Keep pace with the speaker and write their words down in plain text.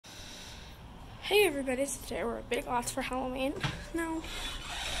Hey everybody, today we're at Big Lots for Halloween. Now,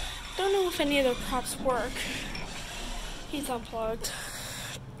 don't know if any of the props work. He's unplugged.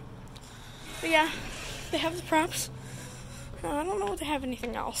 But yeah, they have the props. I don't know if they have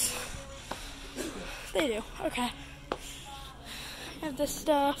anything else. They do, okay. They have this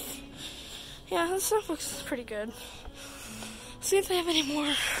stuff. Yeah, this stuff looks pretty good. See if they have any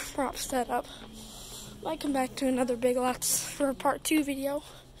more props set up. Might come back to another Big Lots for a part 2 video.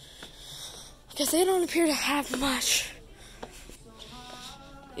 Because they don't appear to have much.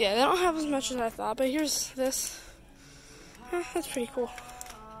 Yeah, they don't have as much as I thought, but here's this. That's pretty cool.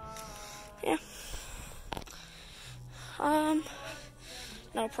 Yeah.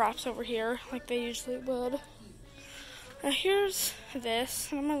 No props over here like they usually would. Now here's this.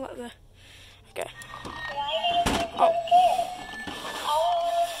 I'm gonna let the... Okay. Oh.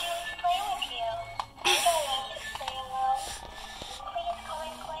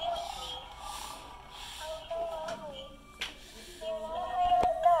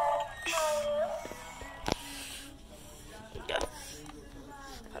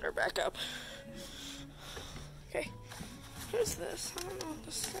 Put her back up. Okay. Here's this. I don't know if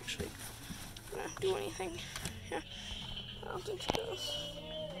this is actually gonna do anything. Yeah. I don't think it does.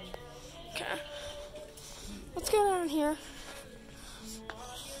 Okay. Let's go down here.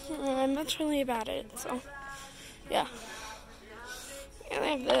 And that's really about it. So, yeah. Yeah,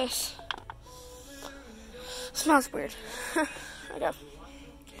 they have this. Smells weird. Okay.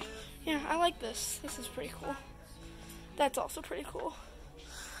 Yeah, I like this. This is pretty cool. That's also pretty cool.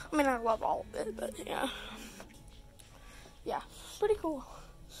 I mean, I love all of it, but yeah. Yeah, pretty cool.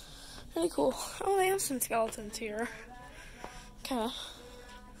 Really cool. Oh, they have some skeletons here. Okay.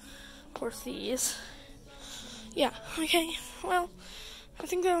 Of course, these. Yeah, okay. Well, I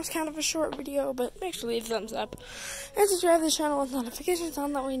think that was kind of a short video, but make sure to leave a thumbs up. And subscribe to the channel with notifications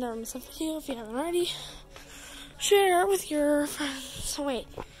on, that way you never miss a video if you haven't already. Share it with your friends. Wait.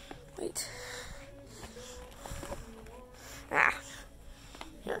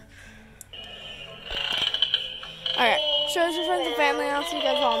 Here. Alright. Show it to your friends and family, and I'll see you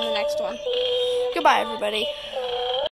guys all in the next one. Goodbye, everybody.